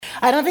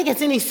I don't think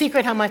it's any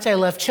secret how much I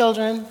love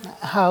children,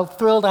 how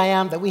thrilled I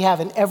am that we have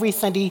an every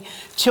Sunday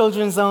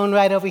children's zone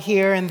right over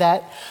here, and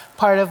that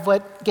part of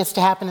what gets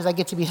to happen is I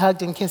get to be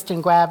hugged and kissed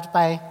and grabbed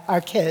by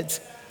our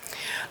kids.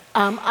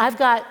 I've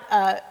got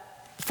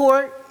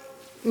 4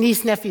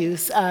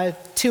 niece-nephews,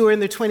 2 are in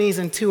their 20s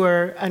and 2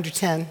 are under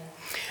 10.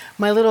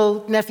 My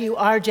little nephew,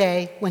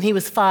 RJ, when he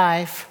was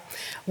 5,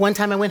 one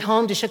time I went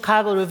home to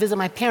Chicago to visit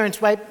my parents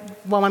right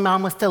while my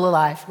mom was still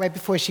alive, right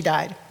before she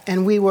died.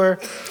 And we were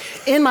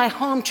in my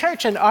home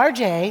church, and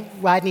RJ,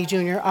 Rodney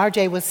Jr.,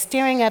 RJ was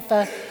staring at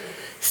the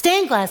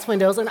stained glass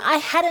windows, and I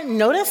hadn't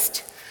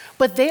noticed,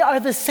 but they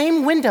are the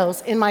same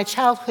windows in my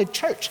childhood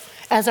church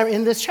as are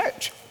in this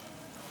church.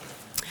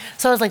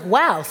 So I was like,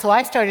 wow, so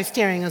I started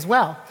staring as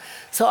well.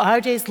 So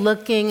RJ's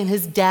looking, and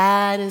his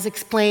dad is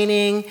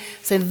explaining,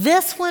 said,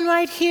 this one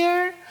right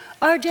here,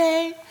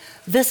 RJ,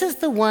 this is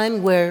the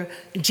one where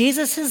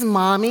Jesus'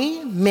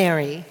 mommy,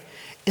 Mary,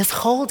 is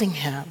holding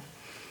him,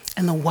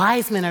 and the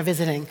wise men are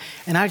visiting.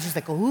 And RJ's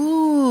like,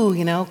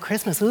 ooh,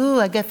 Christmas, ooh,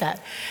 I get that.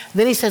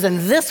 Then he says, and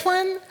this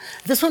one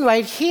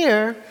right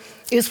here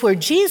is where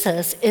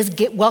Jesus is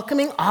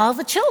welcoming all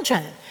the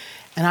children.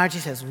 And RJ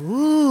says,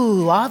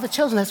 ooh, all the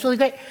children, that's really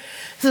great.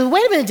 So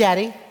wait a minute,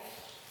 Daddy.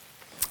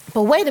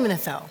 But wait a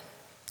minute, though.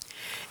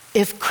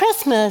 If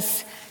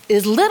Christmas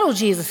is little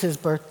Jesus'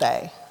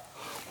 birthday,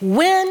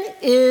 when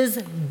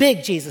is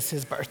big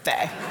Jesus'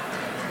 birthday?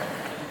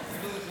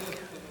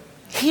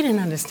 He didn't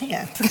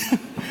understand.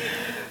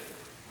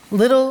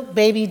 Little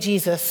baby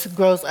Jesus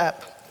grows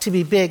up to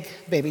be big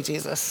baby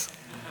Jesus.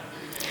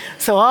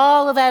 So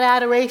all of that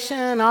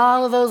adoration,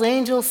 all of those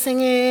angels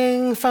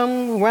singing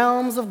from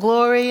realms of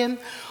glory, and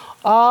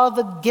all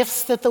the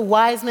gifts that the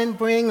wise men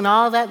bring, and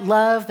all that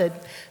love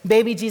that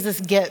baby Jesus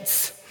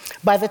gets,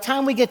 by the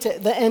time we get to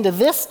the end of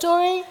this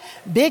story,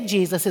 big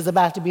Jesus is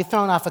about to be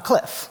thrown off a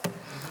cliff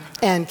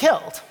and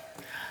killed.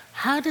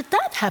 How did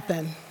that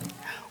happen?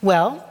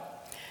 Well,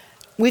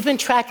 we've been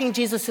tracking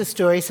Jesus'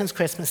 story since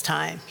Christmas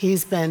time.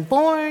 He's been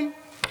born,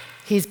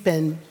 he's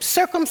been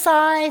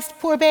circumcised,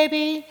 poor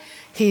baby,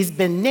 he's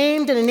been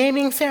named in a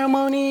naming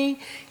ceremony,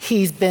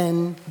 he's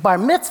been bar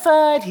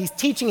mitzvahed, he's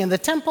teaching in the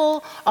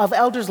temple, all the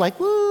elders like,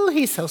 woo,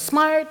 he's so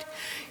smart.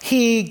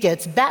 He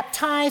gets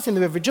baptized in the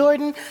River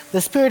Jordan.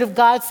 The Spirit of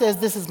God says,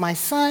 this is my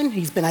son.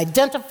 He's been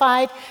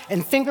identified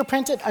and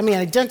fingerprinted.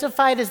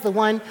 Identified as the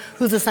one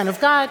who's the Son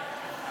of God.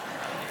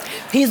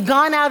 He's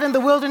gone out in the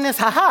wilderness.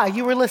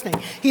 You were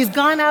listening. He's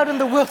gone out in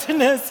the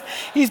wilderness.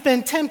 He's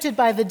been tempted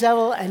by the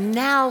devil, and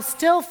now,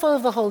 still full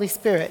of the Holy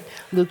Spirit,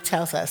 Luke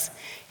tells us,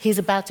 he's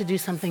about to do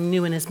something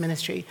new in his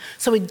ministry.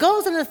 So he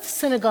goes in the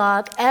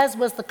synagogue, as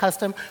was the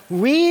custom,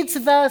 reads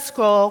the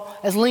scroll,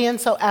 as Leon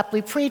so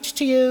aptly preached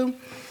to you,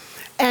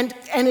 and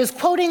is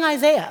quoting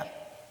Isaiah.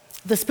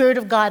 The Spirit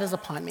of God is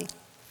upon me.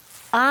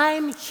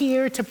 I'm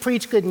here to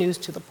preach good news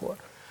to the poor,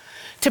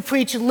 to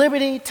preach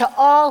liberty to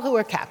all who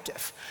are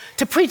captive,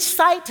 to preach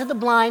sight to the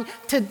blind,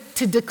 to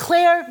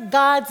declare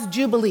God's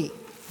jubilee,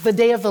 the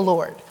day of the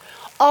Lord.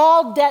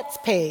 All debts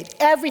paid,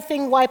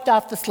 everything wiped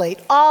off the slate,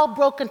 all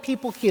broken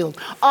people healed,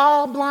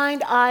 all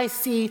blind eyes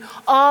see,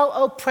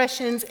 all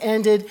oppressions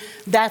ended.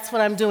 That's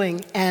what I'm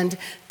doing. And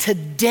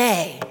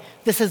today,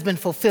 this has been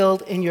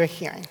fulfilled in your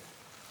hearing.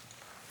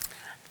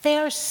 They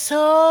are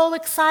so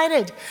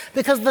excited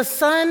because the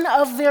son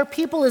of their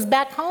people is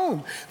back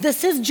home.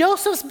 This is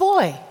Joseph's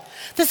boy.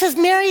 This is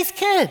Mary's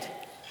kid.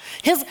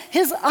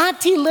 His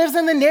auntie lives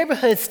in the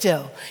neighborhood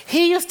still.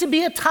 He used to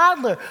be a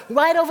toddler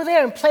right over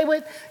there and play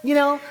with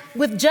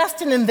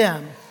Justin and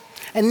them.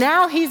 And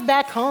now he's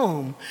back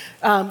home,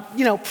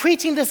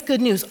 preaching this good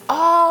news.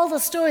 All the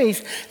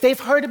stories they've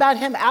heard about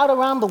him out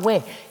around the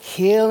way,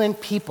 healing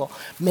people,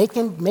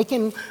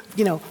 making,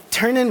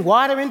 turning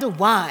water into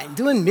wine,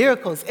 doing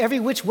miracles every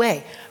which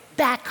way,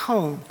 back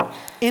home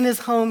in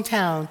his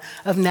hometown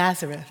of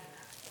Nazareth.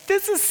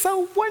 This is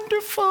so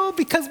wonderful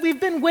because we've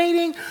been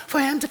waiting for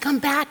him to come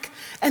back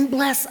and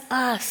bless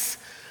us,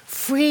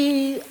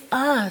 free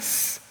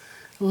us,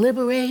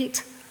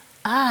 liberate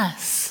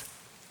us.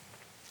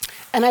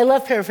 And I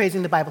love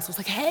paraphrasing the Bible. So it's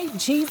like, hey,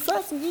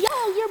 Jesus,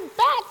 you're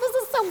back. This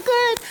is so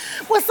good.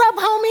 What's up,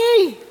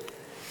 homie?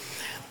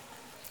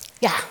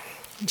 Yeah,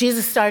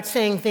 Jesus starts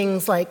saying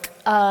things like,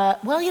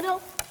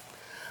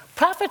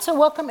 prophets are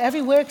welcome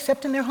everywhere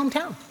except in their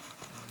hometown.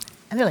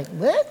 And they're like,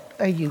 what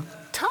are you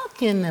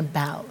talking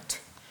about?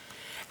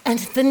 And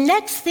the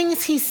next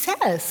things he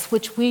says,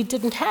 which we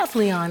didn't have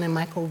Leon and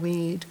Michael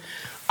read,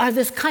 are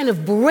this kind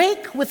of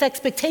break with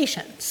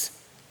expectations.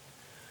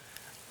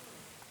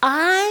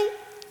 I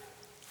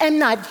am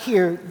not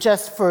here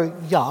just for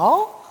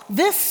y'all.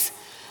 This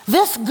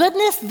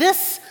goodness,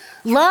 this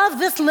love,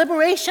 this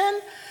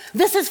liberation,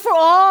 this is for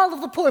all of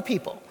the poor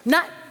people,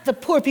 not the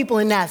poor people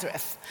in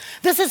Nazareth.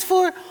 This is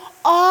for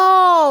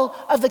all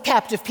of the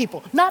captive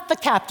people, not the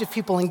captive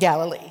people in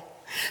Galilee.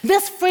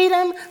 This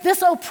freedom,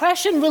 this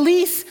oppression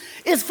release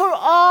is for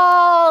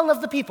all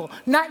of the people,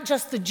 not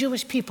just the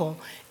Jewish people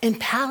in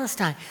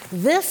Palestine.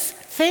 This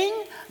thing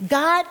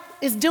God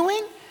is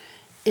doing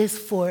is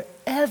for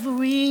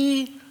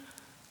everybody.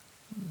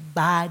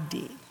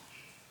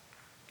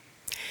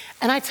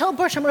 And I told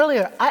Bertram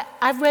earlier,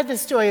 I've read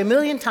this story a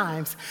million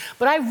times,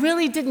 but I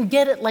really didn't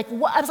get it. I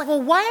was like,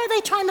 well, why are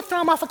they trying to throw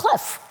him off a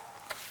cliff?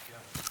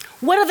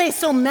 What are they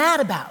so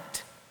mad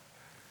about?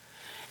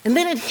 And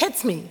then it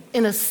hits me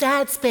in a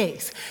sad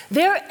space.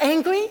 They're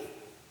angry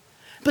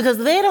because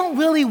they don't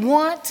really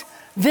want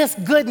this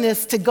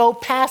goodness to go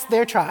past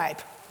their tribe.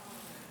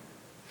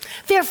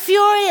 They're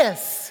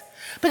furious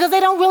because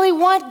they don't really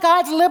want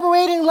God's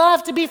liberating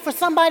love to be for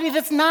somebody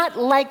that's not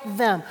like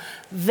them.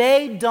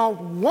 They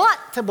don't want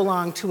to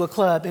belong to a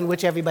club in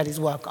which everybody's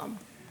welcome.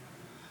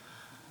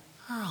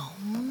 Oh,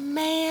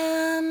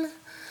 man.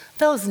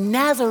 Those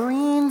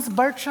Nazarenes,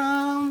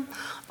 Bertram,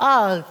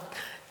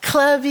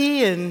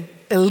 clubby and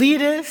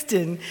elitist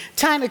and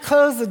trying to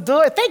close the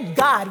door. Thank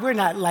God we're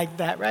not like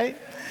that, right?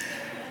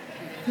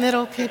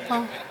 Middle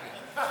people.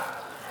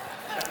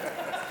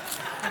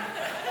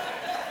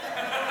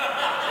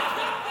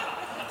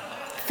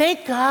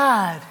 Thank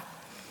God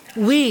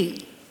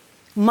we,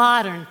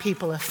 modern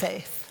people of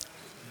faith,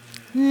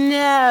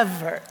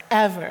 never,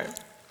 ever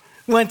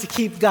want to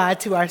keep God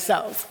to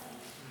ourselves.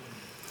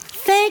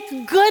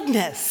 Thank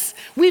goodness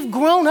we've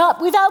grown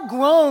up, we've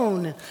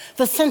outgrown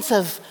the sense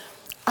of,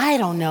 I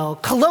don't know,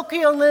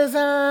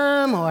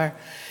 colloquialism or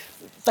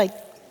like,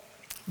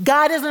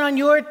 God isn't on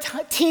your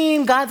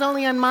team, God's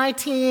only on my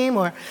team,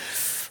 or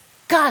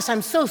gosh,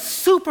 I'm so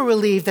super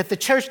relieved that the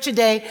church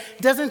today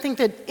doesn't think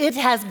that it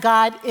has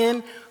God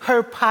in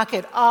her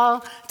pocket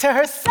all to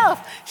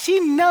herself.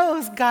 She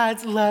knows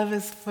God's love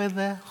is for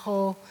the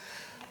whole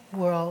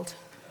world.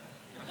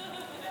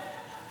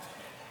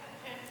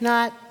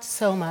 Not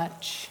so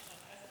much.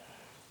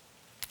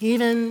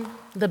 Even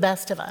the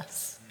best of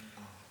us,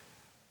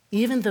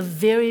 even the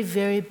very,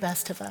 very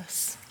best of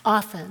us,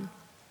 often,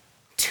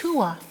 too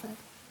often,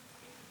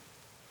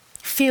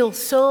 feel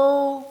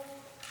so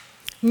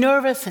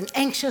nervous and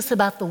anxious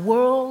about the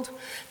world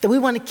that we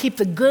want to keep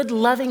the good,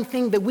 loving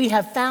thing that we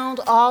have found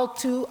all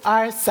to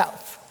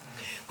ourselves.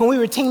 When we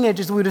were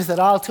teenagers, we would have said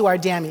all to our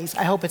dammies.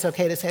 I hope it's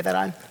okay to say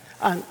that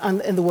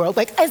in the world.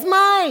 Like, it's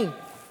mine.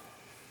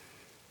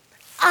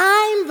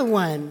 I'm the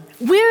one.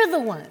 We're the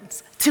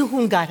ones to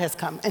whom God has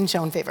come and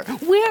shown favor.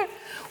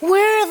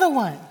 We're the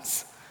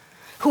ones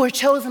who are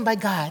chosen by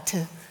God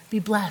to be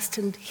blessed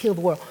and heal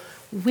the world.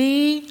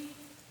 We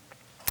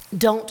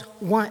don't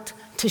want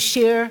to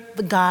share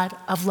the God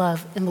of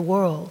love in the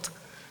world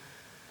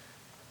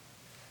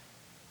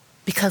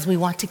because we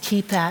want to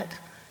keep that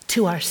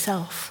to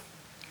ourselves.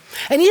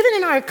 And even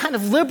in our kind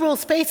of liberal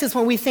spaces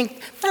when we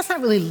think, that's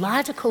not really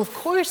logical, of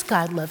course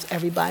God loves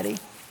everybody.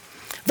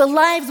 The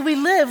lives we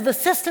live, the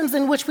systems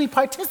in which we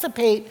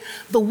participate,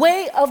 the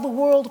way of the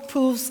world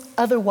proves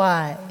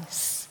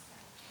otherwise.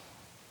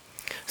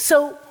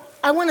 So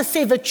I want to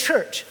say the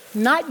church,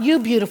 not you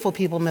beautiful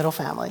people, middle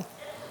family,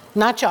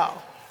 not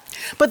y'all.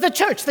 But the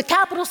church, the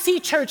capital C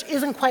church,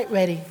 isn't quite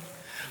ready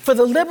for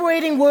the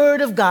liberating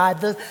word of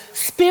God, the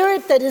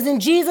spirit that is in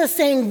Jesus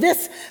saying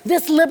this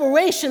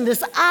liberation,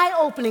 this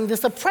eye-opening,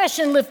 this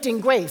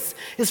oppression-lifting grace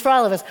is for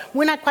all of us.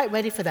 We're not quite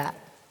ready for that.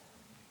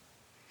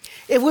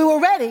 If we were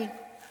ready,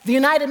 the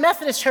United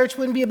Methodist Church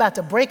wouldn't be about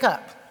to break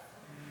up.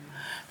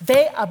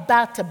 They're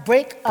about to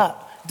break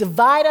up,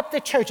 divide up the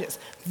churches.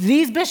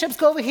 These bishops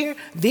go over here,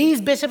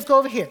 these bishops go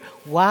over here.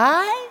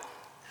 Why?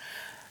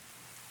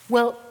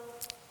 Well,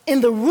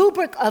 in the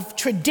rubric of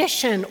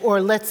tradition,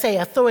 or let's say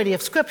authority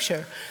of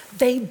Scripture,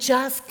 they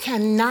just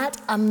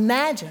cannot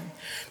imagine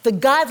that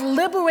God's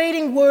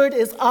liberating word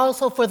is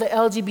also for the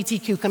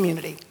LGBTQ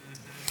community.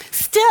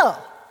 Still,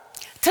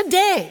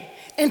 today,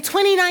 in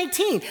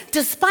 2019,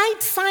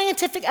 despite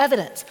scientific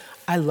evidence,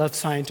 I love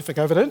scientific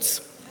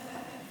evidence,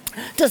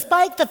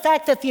 despite the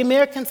fact that the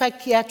American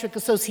Psychiatric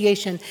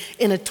Association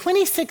in a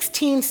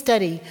 2016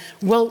 study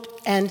wrote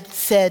and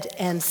said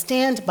and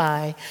stand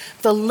by,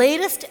 the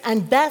latest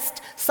and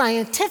best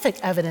scientific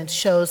evidence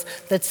shows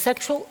that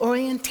sexual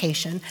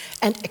orientation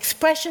and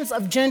expressions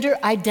of gender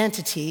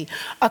identity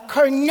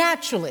occur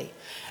naturally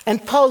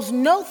and pose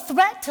no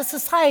threat to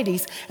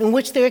societies in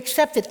which they're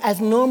accepted as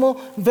normal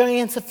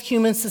variants of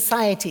human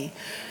society.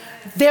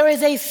 There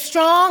is a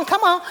strong,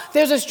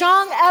 there's a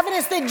strong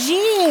evidence that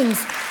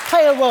genes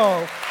play a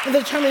role in the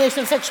determination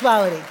of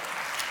sexuality.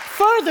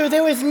 Further,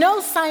 there is no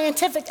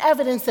scientific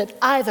evidence that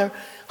either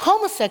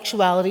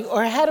homosexuality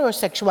or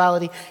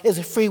heterosexuality is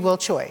a free will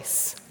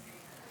choice.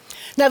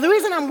 Now, the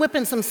reason I'm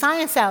whipping some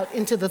science out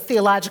into the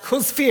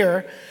theological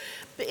sphere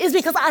is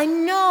because I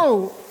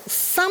know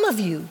some of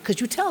you, because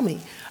you tell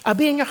me, are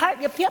beating your heart,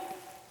 yep,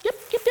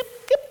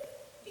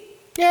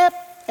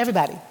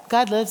 everybody.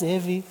 God loves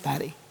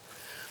everybody.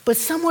 But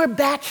somewhere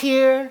back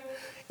here,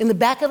 in the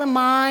back of the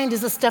mind,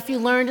 is the stuff you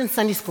learned in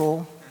Sunday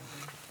school.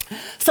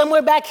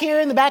 Somewhere back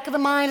here in the back of the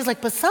mind is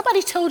like, but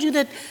somebody told you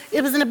that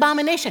it was an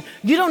abomination.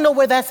 You don't know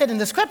where that's said in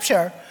the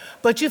Scripture,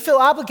 but you feel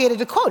obligated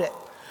to quote it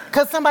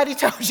because somebody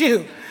told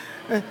you.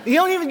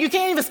 You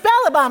can't even spell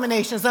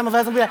abomination, some of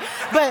us will be like,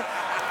 but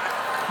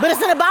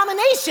it's an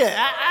abomination.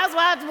 That's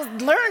why I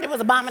learned it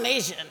was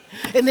abomination.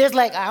 And there's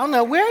like, I don't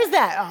know, where is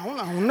that? I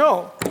don't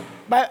know.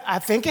 But I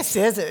think it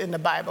says it in the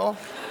Bible.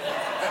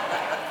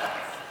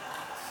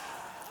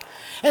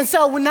 And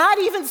so we're not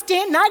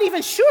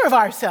even sure of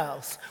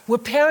ourselves. We're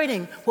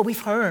parroting what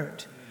we've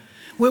heard.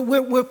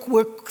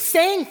 We're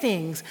saying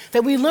things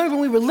that we learned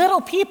when we were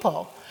little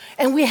people,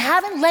 and we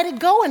haven't let it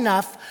go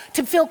enough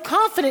to feel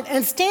confident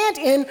and stand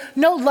in,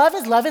 no, love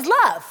is love is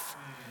love.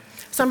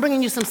 So I'm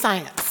bringing you some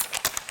science.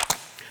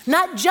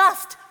 Not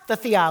just the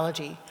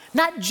theology,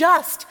 not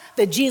just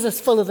that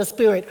Jesus, full of the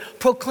Spirit,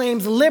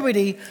 proclaims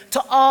liberty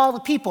to all the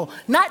people.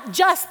 Not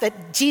just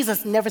that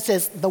Jesus never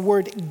says the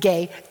word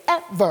gay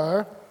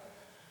ever,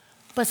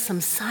 but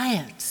some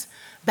science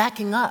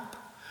backing up.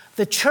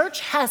 The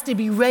church has to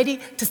be ready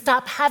to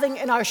stop having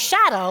in our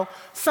shadow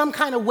some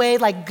kind of way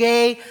like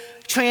gay,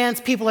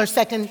 trans people are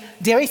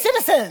secondary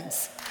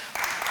citizens.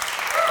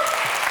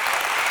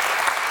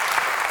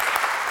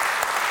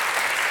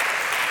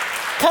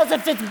 Because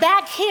if it's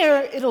back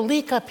here, it'll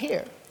leak up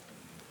here.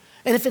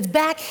 And if it's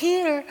back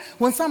here,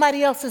 when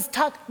somebody else is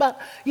talking about,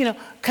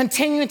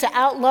 continuing to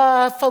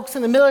outlaw folks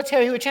in the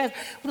military who are trans,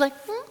 we're like,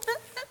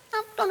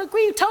 I don't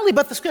agree totally,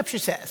 but the scripture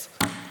says.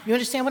 You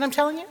understand what I'm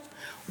telling you?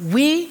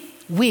 We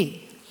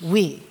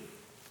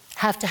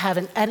have to have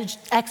an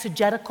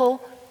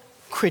exegetical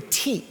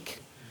critique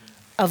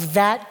of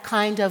that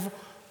kind of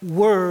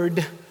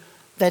word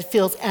that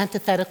feels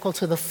antithetical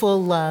to the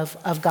full love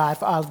of God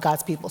for all of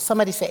God's people.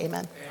 Somebody say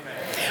amen.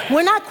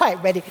 We're not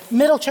quite ready.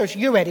 Middle church,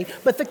 you're ready.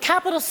 But the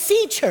capital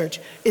C church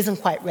isn't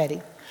quite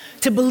ready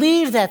to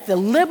believe that the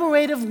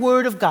liberative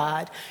word of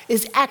God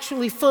is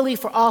actually fully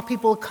for all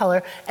people of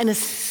color, and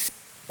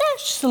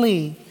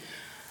especially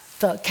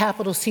the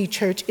capital C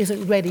church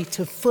isn't ready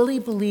to fully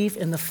believe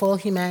in the full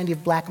humanity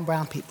of black and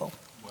brown people.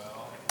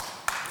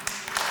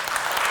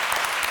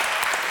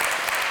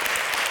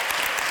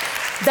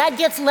 That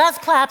gets less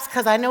claps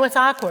because I know it's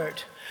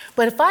awkward.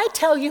 But if I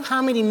tell you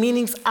how many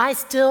meetings I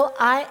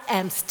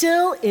am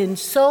still in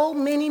so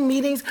many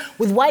meetings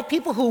with white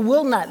people who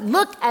will not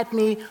look at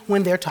me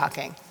when they're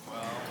talking.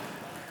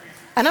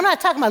 And I'm not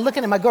talking about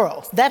looking at my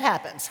girls, that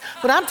happens.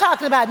 But I'm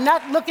talking about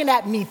not looking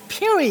at me,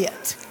 period,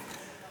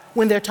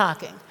 when they're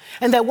talking.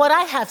 And that what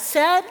I have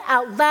said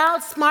out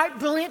loud, smart,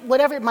 brilliant,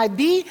 whatever it might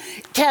be,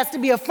 has to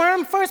be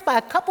affirmed first by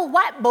a couple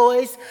white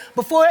boys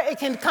before it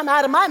can come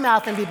out of my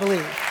mouth and be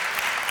believed.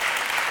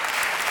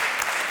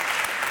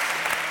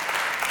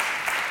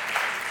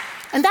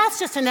 And that's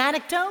just an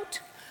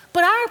anecdote.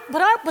 But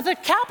the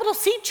capital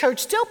C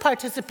church still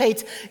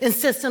participates in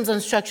systems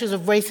and structures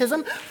of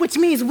racism, which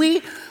means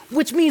we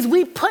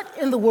put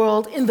in the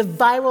world, in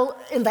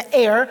the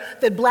air,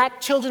 that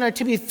black children are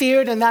to be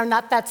feared and they're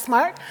not that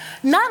smart.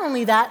 Not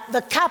only that,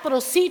 the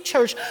capital C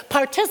church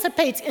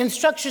participates in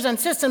structures and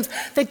systems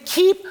that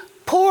keep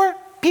poor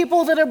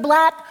people that are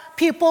black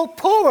people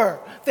poorer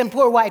than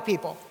poor white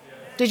people.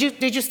 Did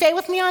you stay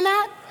with me on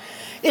that?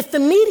 If the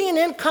median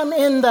income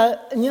in the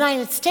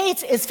United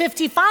States is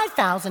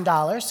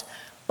 $55,000,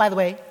 by the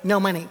way, no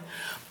money,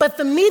 but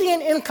the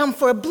median income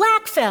for a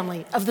black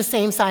family of the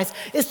same size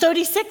is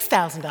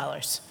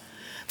 $36,000.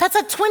 That's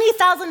a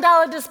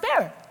 $20,000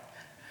 disparity.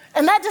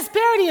 And that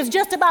disparity is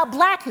just about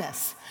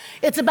blackness.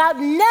 It's about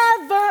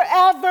never,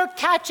 ever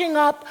catching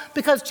up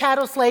because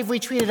chattel slavery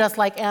treated us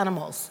like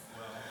animals.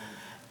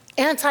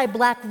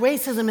 Anti-black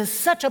racism is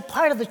such a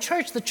part of the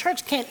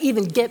church can't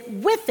even get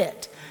with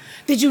it.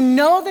 Did you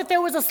know that there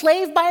was a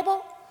slave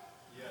Bible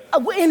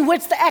in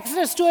which the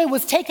Exodus story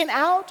was taken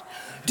out?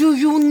 Do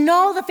you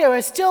know that there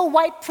are still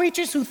white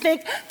preachers who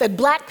think that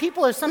black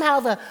people are somehow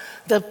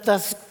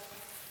the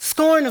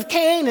scorn of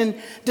Cain and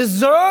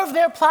deserve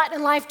their plot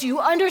in life? Do you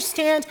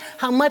understand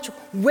how much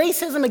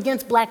racism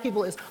against black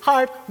people is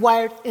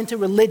hardwired into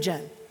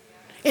religion,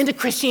 into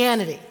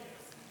Christianity?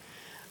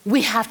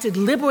 We have to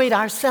liberate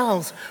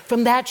ourselves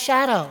from that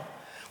shadow.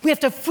 We have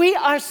to free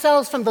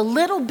ourselves from the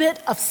little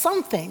bit of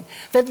something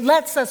that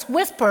lets us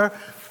whisper,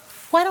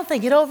 why don't they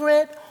get over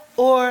it?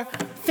 Or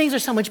things are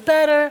so much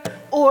better,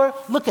 or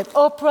look at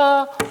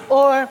Oprah,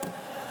 or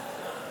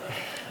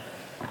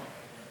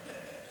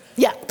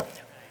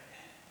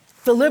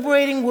The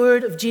liberating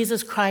word of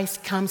Jesus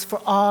Christ comes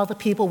for all the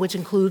people, which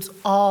includes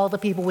all the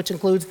people, which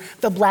includes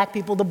the black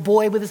people, the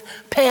boy with his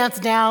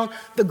pants down,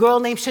 the girl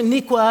named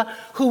Shaniqua,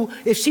 who,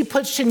 if she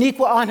puts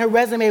Shaniqua on her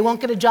resume,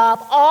 won't get a job.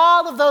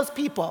 All of those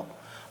people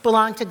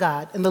belong to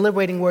God, and the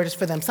liberating word is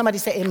for them. Somebody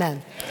say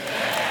amen.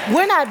 Amen.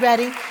 We're not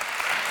ready.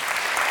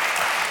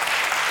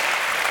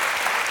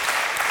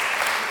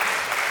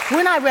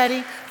 We're not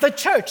ready. The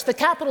church, the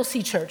capital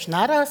C church,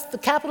 not us, the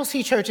capital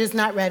C church is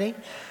not ready.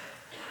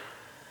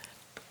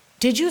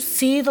 Did you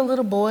see the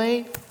little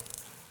boy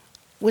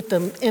with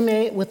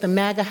the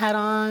MAGA hat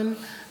on?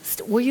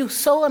 Were you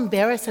so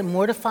embarrassed and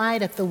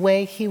mortified at the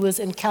way he was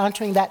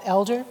encountering that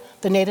elder,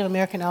 the Native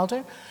American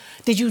elder?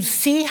 Did you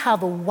see how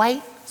the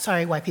white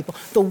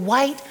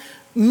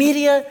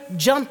media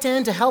jumped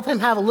in to help him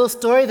have a little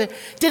story did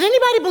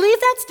anybody believe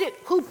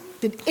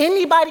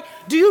that?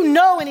 Do you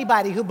know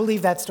anybody who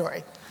believed that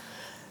story?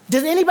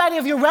 Does anybody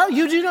of your relatives,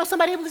 you do know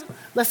somebody?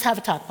 Let's have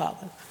a talk, Paul.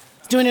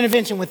 Let's do an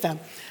intervention with them.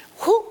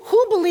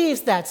 Who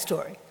believes that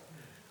story?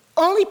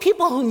 Only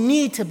people who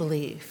need to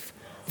believe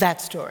that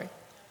story.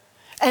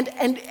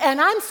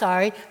 And I'm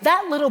sorry,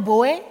 that little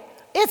boy,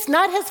 it's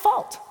not his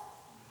fault.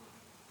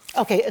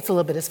 Okay, it's a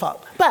little bit his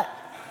fault. But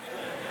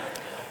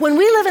when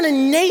we live in a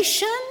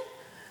nation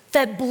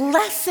that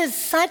blesses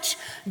such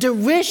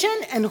derision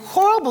and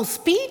horrible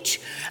speech,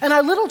 and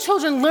our little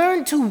children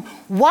learn to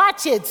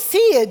watch it, see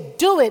it,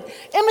 do it,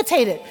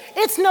 imitate it,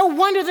 it's no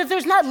wonder that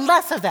there's not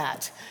less of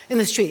that in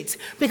the streets,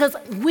 because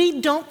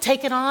we don't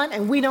take it on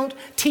and we don't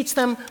teach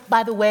them,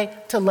 by the way,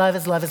 to love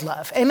is love is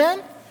love.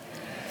 Amen?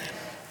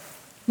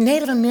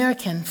 Native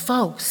American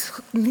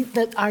folks,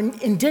 that are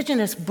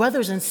indigenous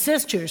brothers and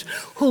sisters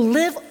who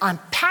live on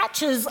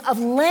patches of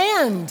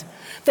land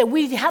that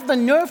we have the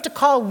nerve to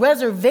call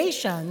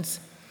reservations,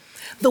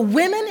 the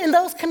women in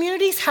those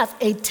communities have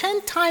a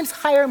 10 times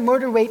higher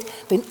murder rate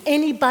than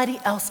anybody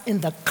else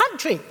in the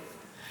country.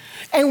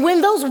 And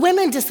when those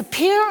women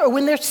disappear or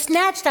when they're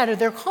snatched out of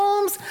their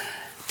homes,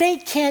 they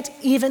can't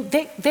even,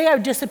 they are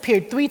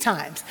disappeared 3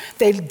 times.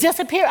 They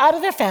disappear out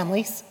of their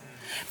families,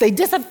 they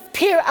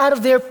disappear out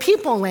of their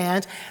people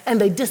land,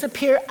 and they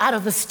disappear out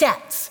of the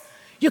stats.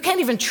 You can't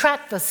even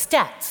track the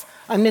stats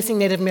on missing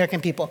Native American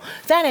people.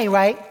 That ain't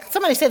right.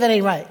 Somebody say that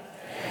ain't right.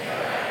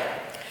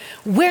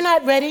 We're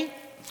not ready.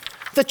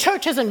 The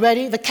church isn't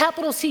ready. The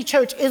capital C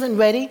church isn't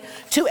ready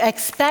to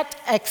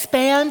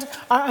expand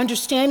our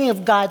understanding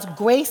of God's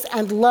grace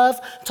and love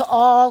to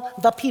all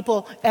the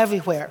people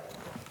everywhere.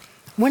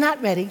 We're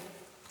not ready.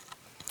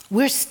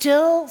 We're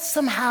still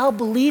somehow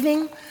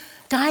believing,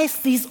 guys,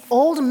 these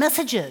old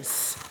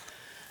messages.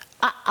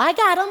 I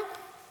got them.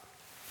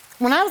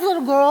 When I was a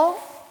little girl,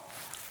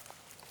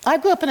 I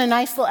grew up in a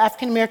nice little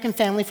African-American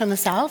family from the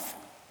South.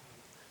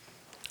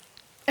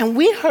 And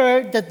we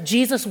heard that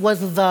Jesus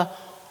was the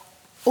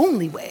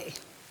only way,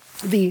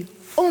 the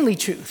only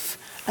truth,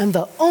 and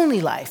the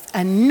only life.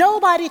 And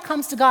nobody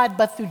comes to God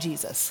but through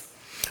Jesus.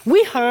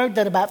 We heard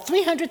that about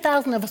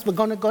 300,000 of us were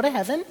going to go to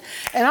heaven,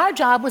 and our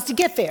job was to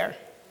get there,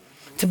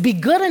 to be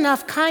good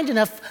enough, kind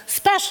enough,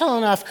 special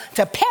enough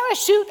to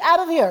parachute out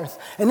of the earth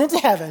and into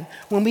heaven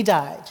when we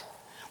died.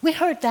 We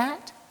heard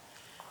that.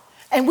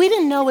 And we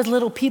didn't know as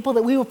little people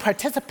that we were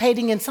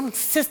participating in some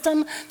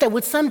system that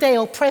would someday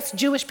oppress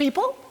Jewish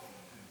people.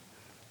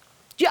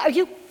 Are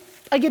you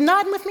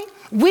nodding with me?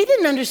 We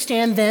didn't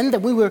understand then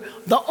that we were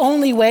the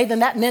only way, then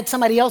that meant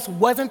somebody else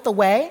wasn't the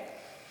way,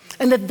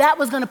 and that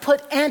was going to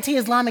put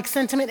anti-Islamic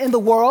sentiment in the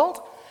world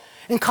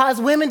and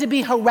cause women to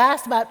be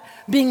harassed about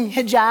being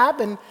hijab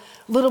and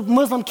little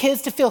Muslim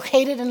kids to feel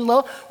hated and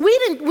low. We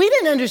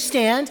didn't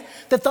understand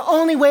that the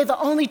only way, the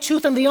only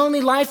truth, and the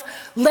only life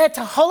led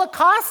to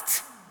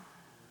Holocausts.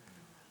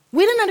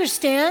 We didn't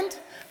understand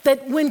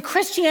that when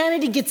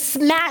Christianity gets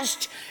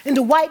smashed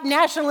into white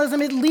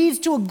nationalism, it leads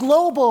to a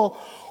global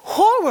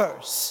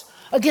horrors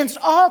against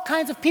all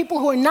kinds of people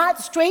who are not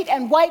straight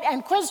and white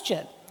and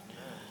Christian.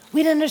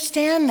 We didn't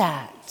understand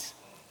that.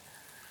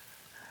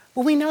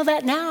 Well, we know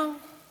that now.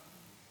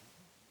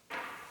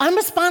 I'm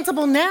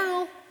responsible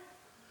now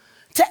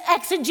to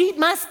exegete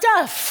my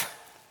stuff.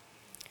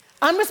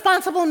 I'm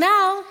responsible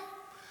now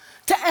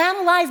to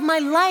analyze my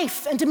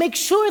life and to make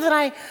sure that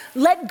I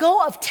let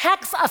go of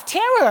texts of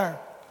terror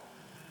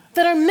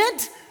that are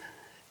meant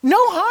no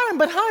harm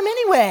but harm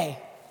anyway.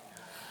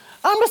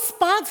 I'm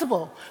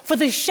responsible for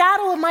the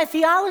shadow of my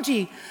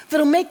theology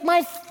that'll make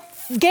my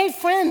gay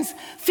friends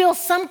feel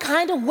some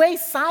kind of way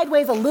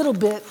sideways a little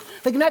bit,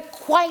 like not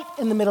quite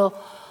in the middle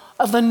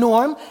of the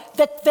norm.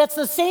 That's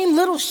the same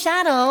little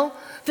shadow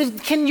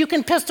that you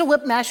can pistol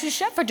whip Matthew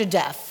Shepard to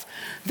death.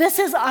 This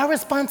is our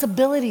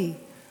responsibility,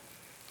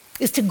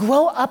 is to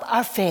grow up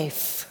our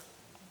faith.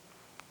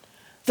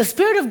 The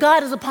Spirit of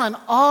God is upon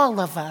all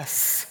of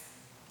us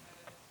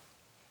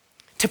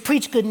to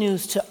preach good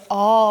news to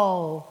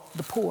all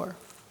the poor,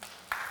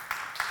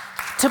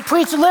 to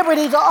preach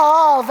liberty to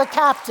all the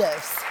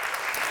captives,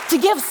 to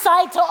give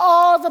sight to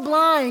all the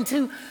blind,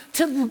 to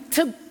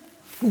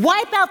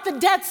wipe out the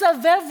debts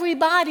of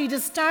everybody, to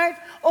start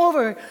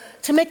over,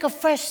 to make a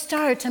fresh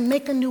start, to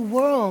make a new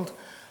world,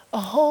 a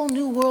whole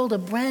new world, a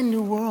brand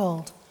new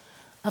world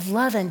of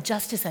love and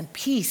justice and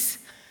peace,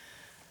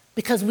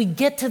 because we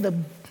get to the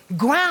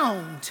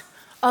ground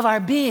of our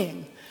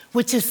being,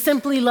 which is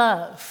simply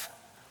love.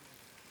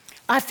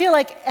 I feel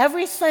like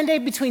every Sunday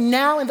between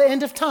now and the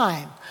end of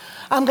time,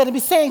 I'm going to be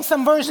saying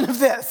some version of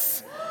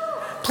this.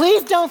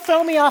 Please don't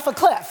throw me off a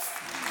cliff.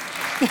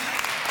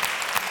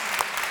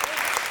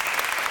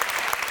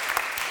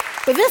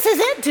 But this is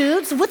it,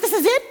 dudes. This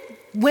is it,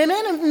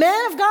 women and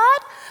men of God.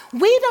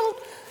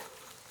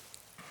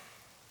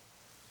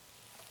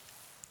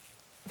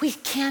 We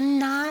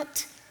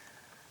cannot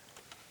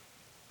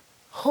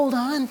hold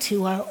on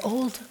to our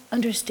old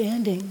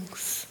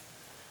understandings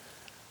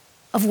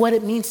of what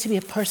it means to be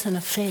a person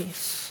of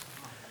faith.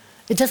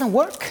 It doesn't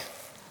work.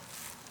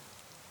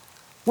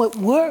 What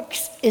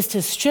works is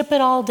to strip it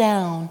all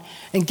down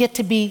and get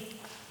to be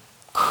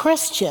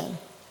Christian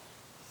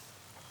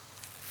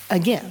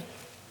again.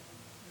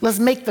 Let's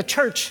make the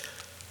church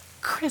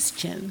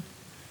Christian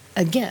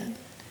again.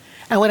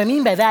 And what I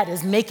mean by that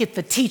is make it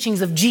the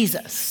teachings of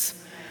Jesus,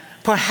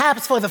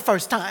 perhaps for the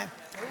first time.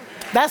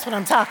 That's what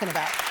I'm talking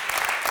about.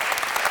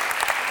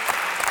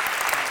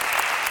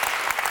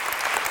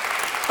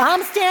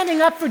 I'm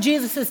standing up for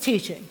Jesus'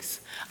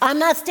 teachings. I'm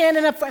not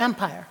standing up for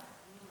empire.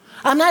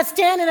 I'm not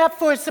standing up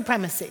for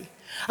supremacy.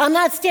 I'm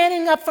not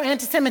standing up for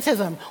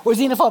anti-Semitism or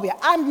xenophobia.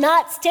 I'm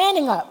not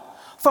standing up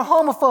for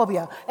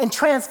homophobia and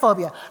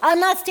transphobia. I'm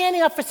not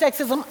standing up for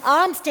sexism.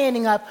 I'm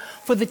standing up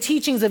for the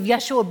teachings of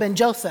Yeshua ben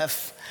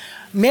Joseph,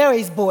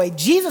 Mary's boy,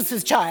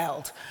 Jesus'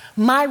 child,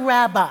 my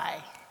rabbi.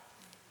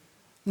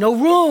 No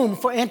room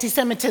for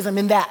anti-Semitism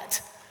in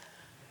that.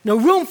 No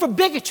room for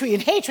bigotry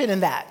and hatred in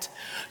that.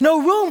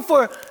 No room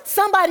for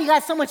somebody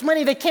got so much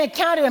money they can't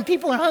count it and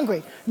people are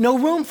hungry. No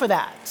room for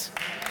that.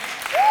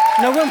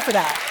 No room for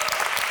that.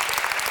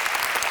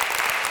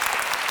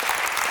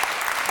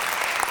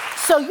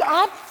 So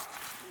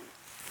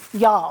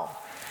y'all,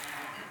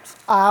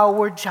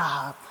 our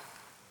job,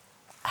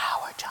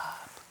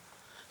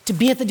 to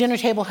be at the dinner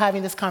table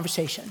having this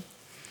conversation,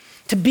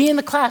 to be in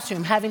the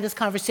classroom having this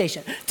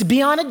conversation, to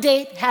be on a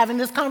date having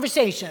this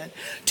conversation,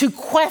 to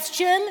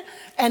question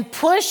and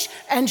push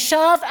and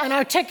shove and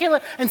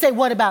articulate and say,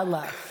 what about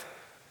love?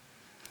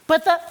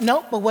 But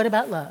what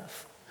about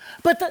love?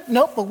 But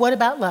what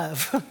about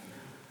love?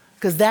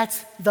 Because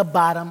that's the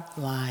bottom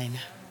line.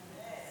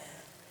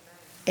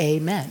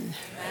 Amen.